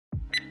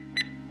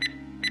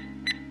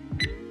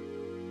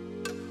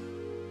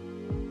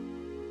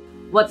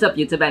What's up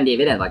YouTube, I'm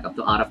David and welcome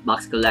to Out of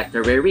Box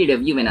Collector, where we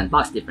review and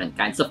unbox different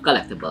kinds of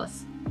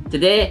collectibles.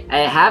 Today, I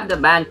have the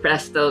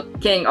Banpresto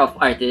King of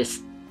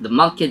Artists, the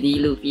Monkey D.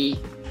 Luffy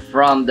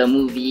from the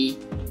movie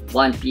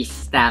One Piece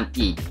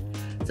Stampede.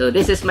 So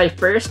this is my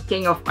first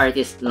King of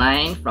Artists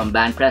line from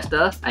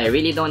Banpresto. I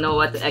really don't know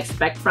what to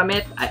expect from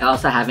it. I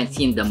also haven't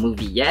seen the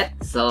movie yet,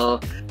 so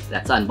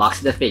let's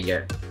unbox the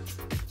figure.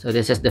 So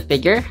this is the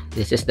figure.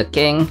 This is the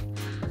King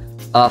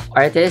of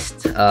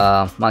Artists,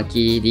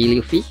 Monkey D.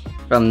 Luffy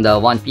from the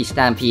One Piece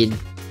Stampede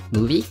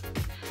movie.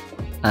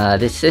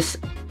 This is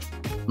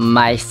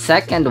my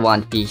second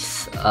One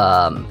Piece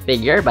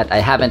figure, but I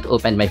haven't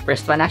opened my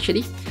first one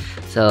actually.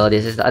 So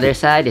this is the other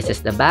side, this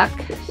is the back.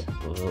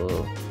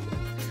 So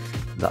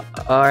the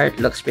art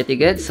looks pretty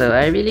good. So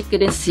I really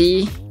couldn't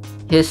see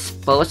his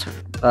pose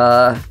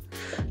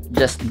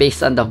just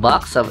based on the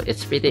box, so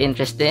it's pretty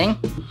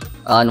interesting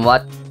on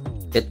what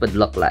it would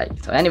look like.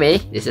 So anyway,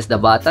 this is the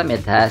bottom.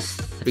 It has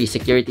 3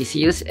 security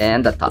seals,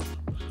 and the top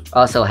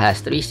also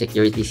has 3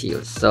 security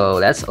seals. So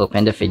let's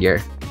open the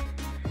figure.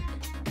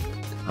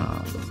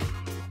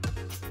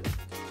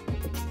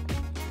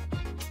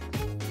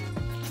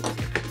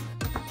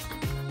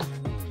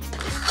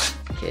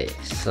 Okay,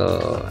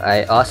 so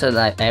I'm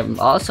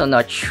also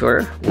not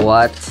sure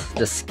what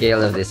the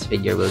scale of this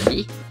figure will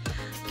be.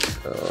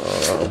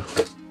 So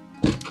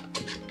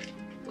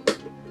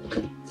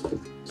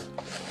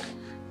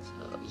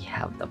we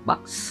have the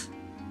box,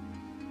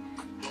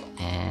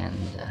 and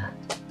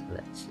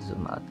let's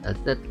zoom out a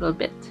little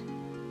bit.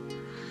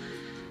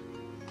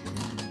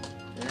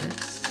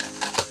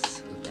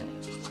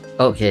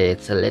 Okay,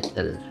 it's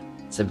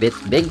a bit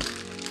big.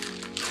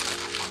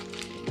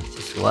 This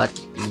is what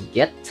we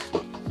get.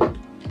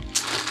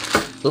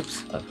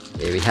 Oops.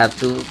 Okay, we have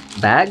 2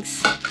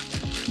 bags.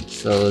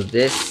 So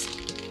this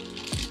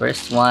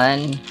first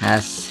one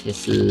has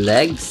his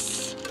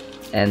legs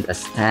and a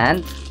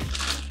stand,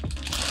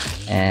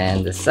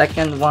 and the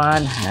second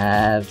one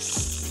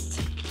has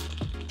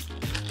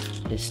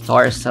his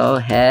torso,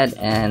 head,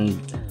 and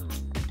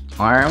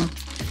arm,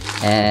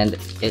 and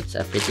it's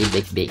a pretty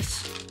big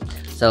base.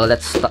 So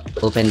let's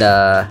open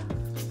the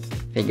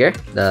figure,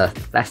 the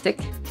plastic.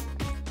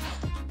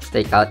 Let's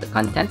take out the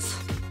contents.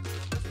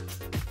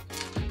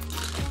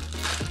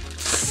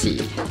 Let's see.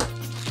 So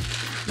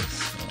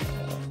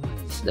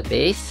this is the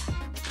base.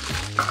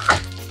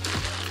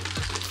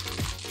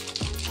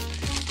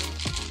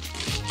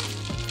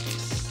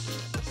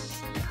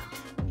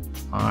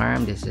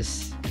 Arm. This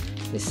is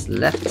his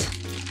left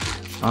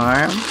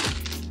arm,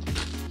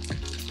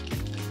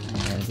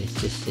 and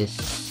this is his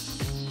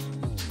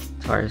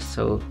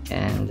torso.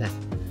 And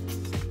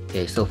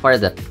okay, so far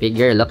the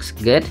figure looks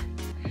good.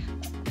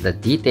 The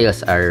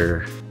details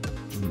are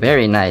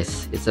very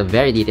nice. It's a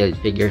very detailed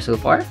figure so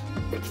far.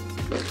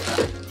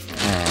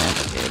 And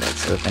okay,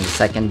 let's open the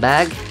second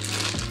bag.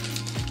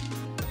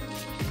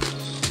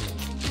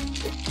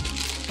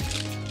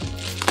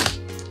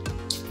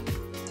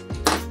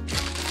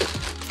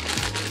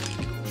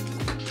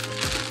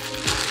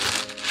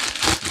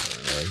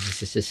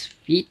 This is his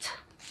feet.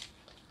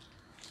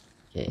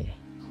 Okay,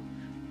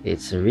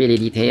 it's really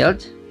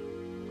detailed.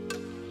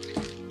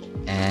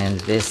 And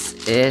this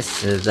is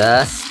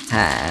the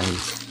stand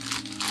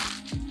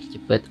you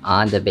put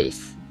on the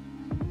base.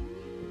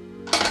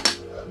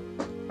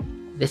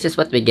 This is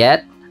what we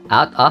get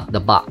out of the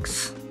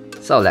box.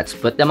 So let's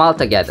put them all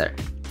together.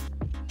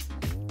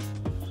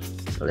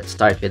 So let's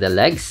start with the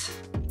legs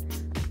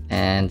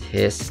and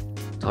his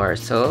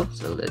torso.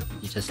 So that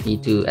you just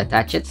need to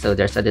attach it. So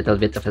there's a little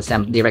bit of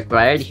assembly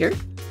required here,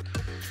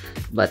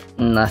 but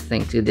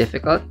nothing too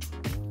difficult.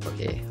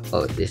 Okay.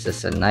 Oh, this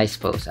is a nice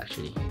pose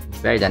actually.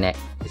 Very dynamic.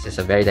 This is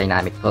a very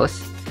dynamic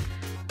pose.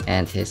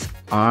 And his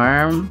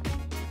arm,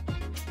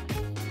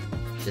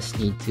 just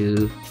need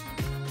to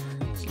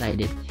slide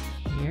it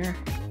here.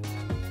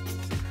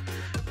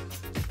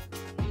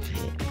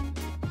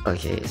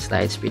 Okay, it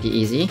slides pretty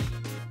easy.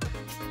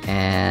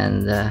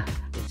 And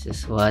this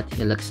is what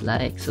he looks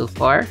like so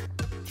far.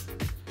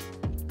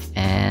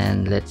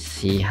 And let's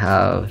see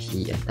how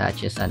he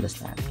attaches on the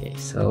stand. Okay,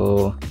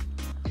 so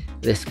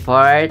this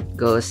part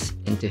goes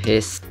into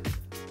his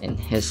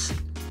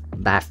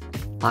back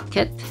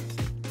pocket,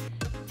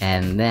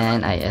 and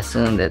then I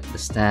assume that the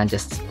stand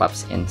just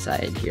pops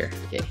inside here.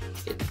 Okay,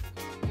 it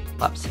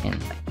pops in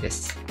like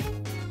this.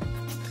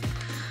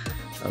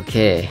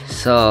 Okay,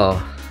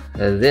 so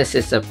this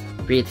is a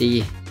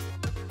pretty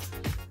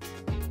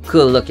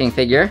cool looking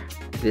figure.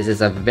 This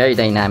is a very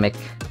dynamic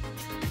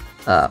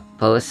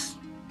pose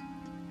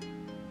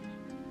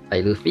by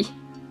Luffy.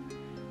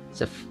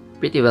 It's a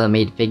pretty well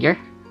made figure.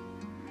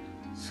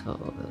 So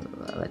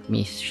let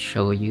me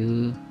show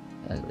you,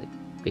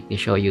 quickly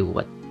show you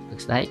what it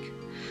looks like.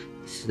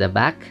 This is the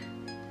back,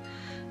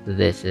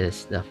 this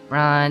is the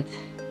front,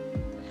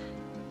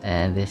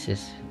 and this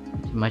is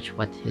pretty much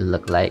what he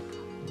looked like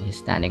when he's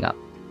standing up.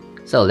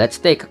 So let's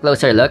take a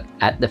closer look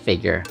at the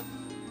figure.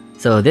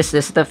 So this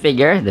is the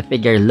figure. The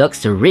figure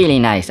looks really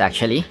nice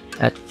actually.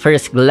 At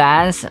first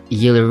glance,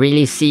 you'll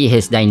really see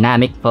his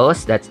dynamic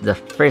pose. That's the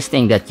first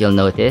thing that you'll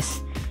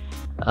notice.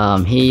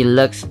 He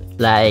looks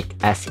like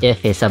as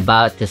if he's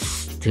about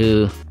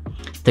to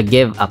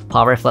give a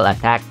powerful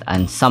attack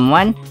on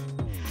someone.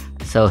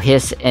 So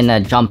he's in a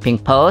jumping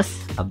pose,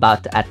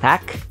 about to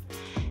attack,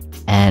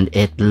 and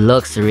it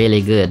looks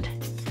really good.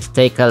 Let's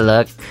take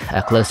a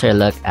closer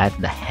look at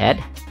the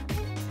head.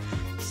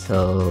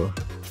 So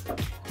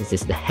this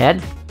is the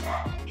head.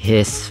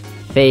 His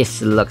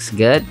face looks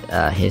good.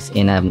 He's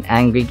in an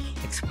angry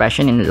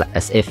expression,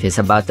 as if he's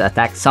about to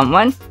attack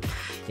someone.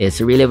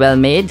 It's really well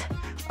made.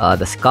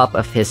 The sculpt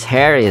of his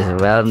hair is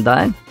well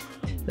done.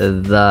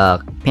 The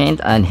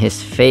paint on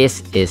his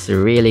face is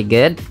really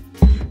good.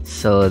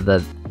 So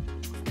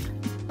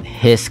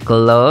his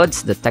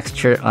clothes, the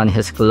texture on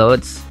his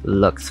clothes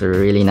looks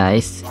really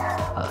nice.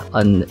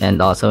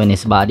 And also in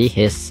his body,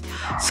 his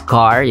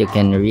scar, you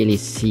can really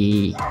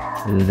see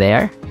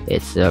there.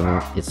 It's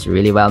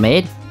really well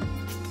made.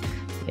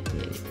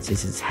 This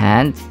is his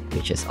hand,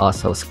 which is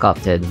also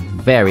sculpted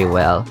very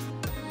well.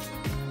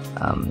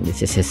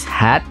 This is his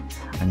hat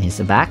on his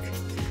back,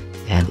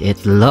 and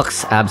it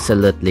looks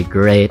absolutely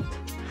great.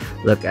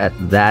 Look at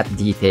that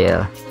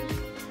detail.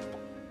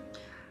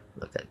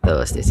 Look at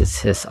those. This is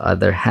his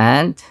other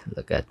hand.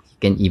 You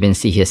can even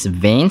see his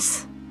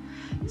veins.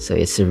 So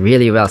it's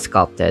really well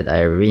sculpted.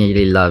 I'm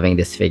really loving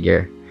this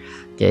figure.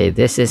 Okay,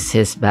 this is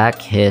his back,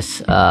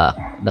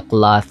 the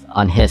cloth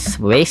on his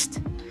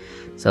waist.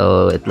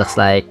 So it looks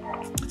like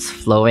it's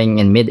flowing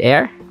in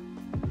mid-air,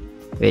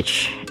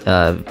 which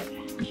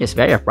is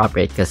very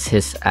appropriate because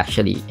he's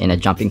actually in a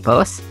jumping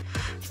pose.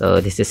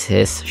 So this is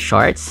his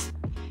shorts.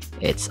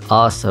 It's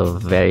also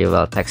very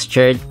well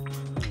textured,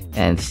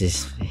 and this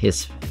is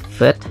his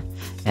foot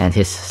and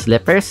his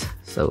slippers.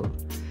 So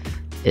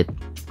it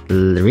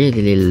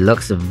really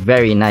looks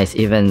very nice.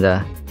 Even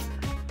the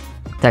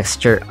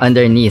texture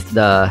underneath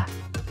the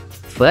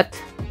foot,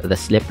 the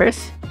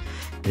slippers,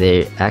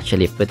 they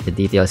actually put the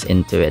details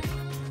into it.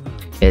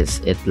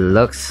 It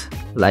looks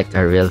like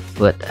a real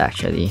foot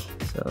actually.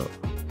 So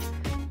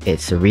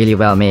it's really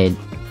well made.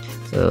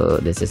 So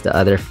this is the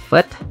other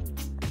foot,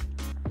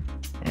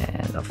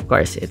 and of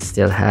course it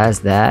still has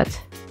that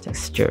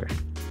texture.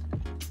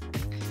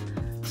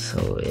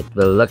 So it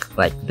will look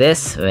like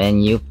this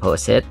when you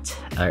pose it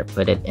or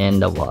put it in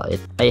the wall.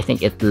 I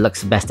think it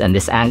looks best on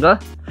this angle,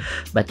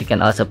 but you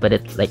can also put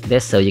it like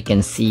this so you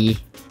can see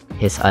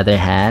his other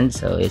hand.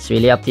 So it's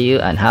really up to you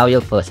on how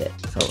you'll pose it.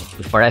 So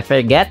before I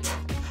forget,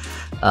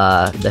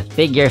 the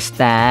figure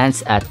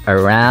stands at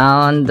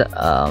around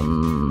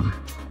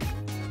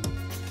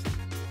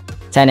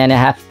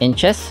 10.5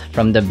 inches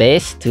from the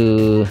base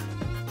to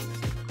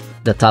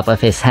the top of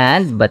his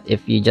hand. But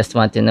if you just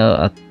want to know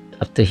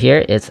up to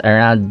here, it's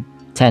around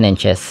 10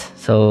 inches.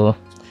 So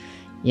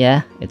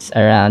yeah, it's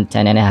around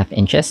 10.5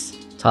 inches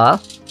tall.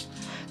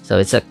 So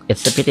it's a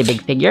pretty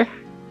big figure,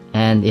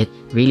 and it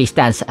really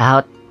stands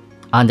out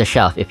on the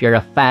shelf. If you're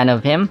a fan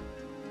of him,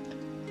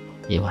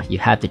 you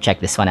have to check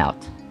this one out.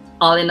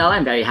 All in all,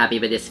 I'm very happy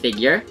with this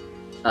figure.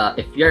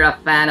 If you're a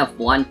fan of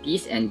One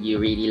Piece and you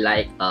really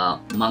like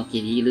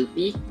Monkey D.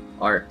 Luffy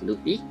or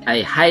Luffy,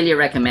 I highly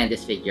recommend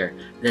this figure.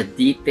 The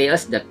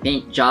details, the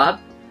paint job,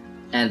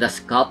 and the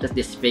sculpt of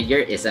this figure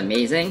is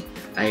amazing.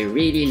 I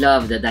really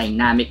love the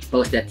dynamic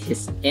pose that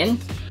he's in.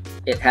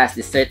 It has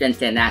this certain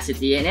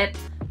tenacity in it.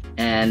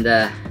 And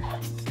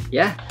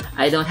yeah,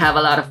 I don't have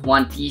a lot of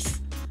One Piece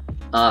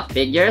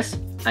figures.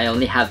 I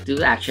only have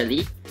 2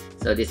 actually.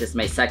 So this is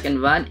my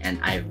second one, and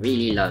I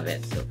really love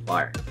it so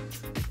far.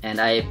 And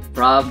I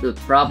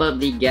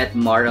probably get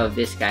more of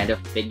this kind of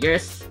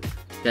figures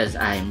because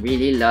I'm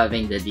really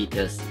loving the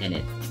details in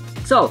it.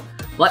 So,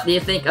 what do you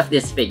think of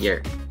this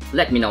figure?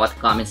 Let me know at the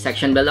comment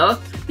section below.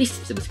 Please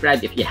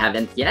subscribe if you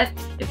haven't yet.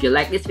 If you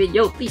like this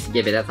video, please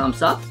give it a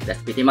thumbs up.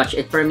 That's pretty much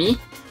it for me.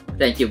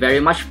 Thank you very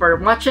much for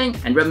watching,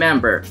 and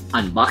remember,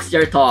 unbox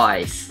your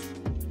toys!